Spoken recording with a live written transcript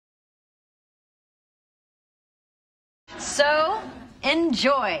So,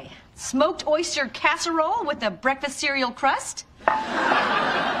 enjoy. Smoked oyster casserole with a breakfast cereal crust.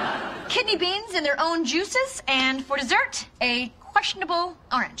 Kidney beans in their own juices. And for dessert, a questionable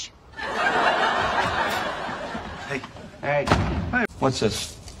orange. Hey. Hey. Hey. What's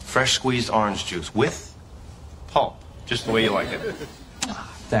this? Fresh squeezed orange juice with pulp. Just the way you like it.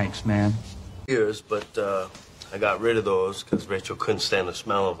 Thanks, man. Years, but I got rid of those because Rachel couldn't stand the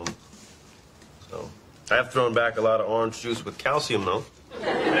smell of them. So I have thrown back a lot of orange juice with calcium, though.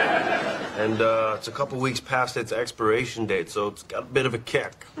 And it's a couple weeks past its expiration date, so it's got a bit of a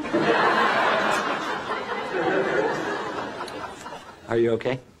kick. Are you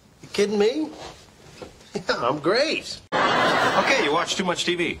okay? You kidding me? Yeah, I'm great. Okay, you watch too much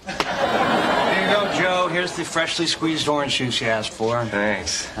TV. Here you go, Joe. Here's the freshly squeezed orange juice you asked for.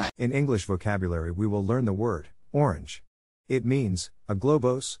 Thanks. In English vocabulary, we will learn the word orange. It means a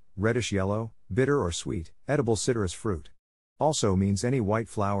globose, reddish-yellow, bitter or sweet, edible citrus fruit. Also means any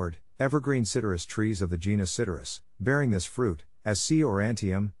white-flowered, evergreen citrus trees of the genus Citrus, bearing this fruit, as C.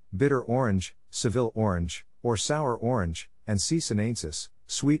 aurantium, bitter orange, Seville orange, or sour orange, and C. sinensis,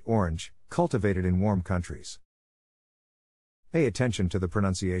 sweet orange, cultivated in warm countries. Pay attention to the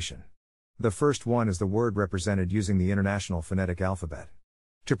pronunciation. The first one is the word represented using the International Phonetic Alphabet.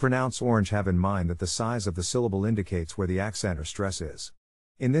 To pronounce orange, have in mind that the size of the syllable indicates where the accent or stress is.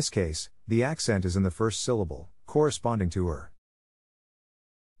 In this case, the accent is in the first syllable, corresponding to er.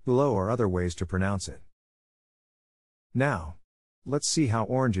 Below are other ways to pronounce it. Now, let's see how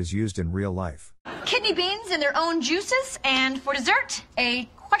orange is used in real life. Kidney beans in their own juices. And for dessert, a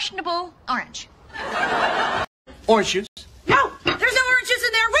questionable orange. Orange juice. No! There's no orange juice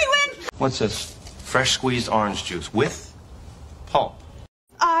in there! We win! What's this? Fresh squeezed orange juice with pulp.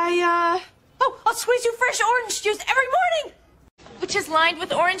 I'll squeeze you fresh orange juice every morning, which is lined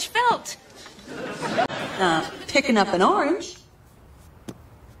with orange felt. Picking up an orange.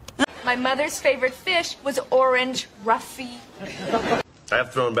 My mother's favorite fish was orange roughy. I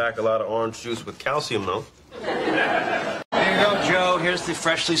have thrown back a lot of orange juice with calcium, though. Here you go, Joe. Here's the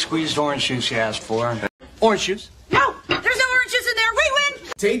freshly squeezed orange juice you asked for. Orange juice. No! There's no orange juice in there! We win!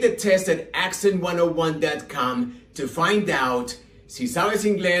 Take the test at accent101.com to find out si sabes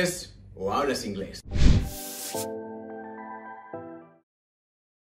inglés o hablas inglés.